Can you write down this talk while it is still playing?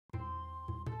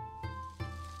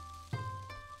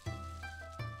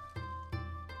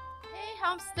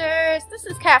Homesters, this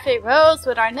is Cafe Rose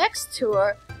with our next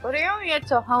tour for the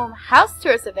Oriental Home House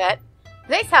Tours event.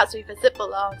 Today's house we visit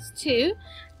belongs to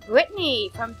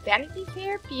Brittany from Vanity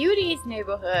Fair Beauty's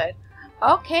neighborhood.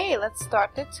 Okay, let's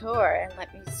start the tour and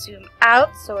let me zoom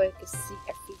out so I can see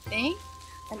everything.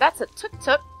 And that's a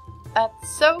tuk-tuk. That's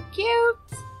so cute.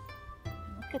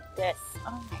 Look at this.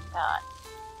 Oh my god.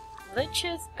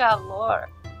 Glitches galore.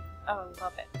 Oh,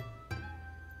 love it.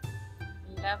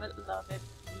 Love it, love it.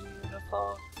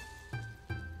 Beautiful.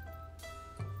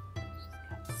 She's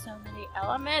got so many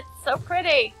elements. So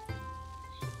pretty.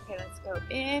 Okay, let's go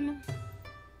in.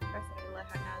 First, I gotta let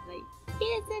her know they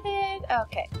visited.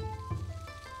 Okay.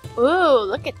 Ooh,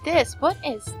 look at this. What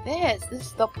is this? This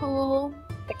is the pool,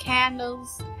 the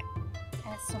candles,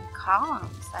 and some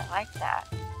columns. I like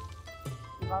that.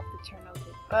 Love the turnover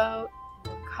boat,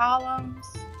 the columns.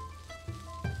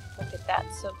 Look at that.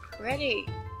 So pretty.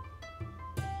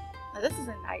 Now, this is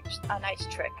a nice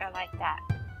trick. I like that.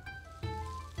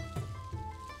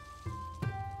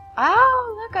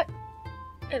 Oh, look at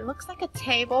it. Looks like a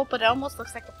table, but it almost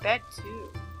looks like a bed too.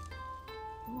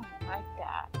 Ooh, I like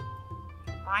that.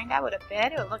 Combine that with a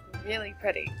bed, it would look really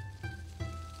pretty.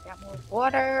 Got more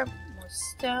water, more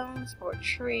stones, more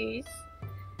trees.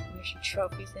 And there's your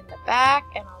trophies in the back,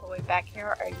 and all the way back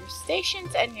here are your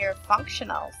stations and your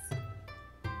functionals.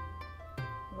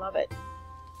 Love it.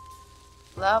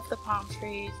 Love the palm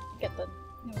trees. You get the,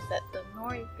 what was that, the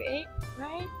Nori Gate,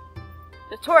 right?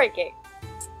 The Tory Gate.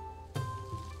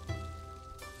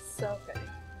 So good.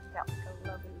 Got like a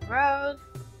lovely road.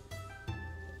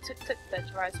 The tuk-tuk that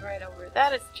drives right over.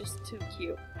 That is just too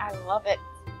cute. I love it.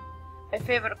 My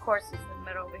favorite, of course, is the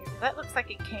middle over here. That looks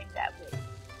like it came that way.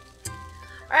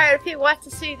 Alright, if you want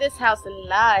to see this house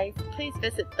live, please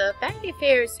visit the Vanity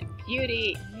Fair's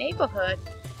Beauty neighborhood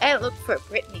and look for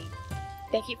Brittany.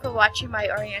 Thank you for watching my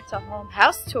Oriental Home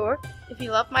house tour. If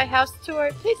you love my house tour,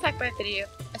 please like my video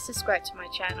and subscribe to my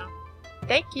channel.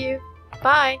 Thank you.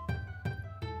 Bye.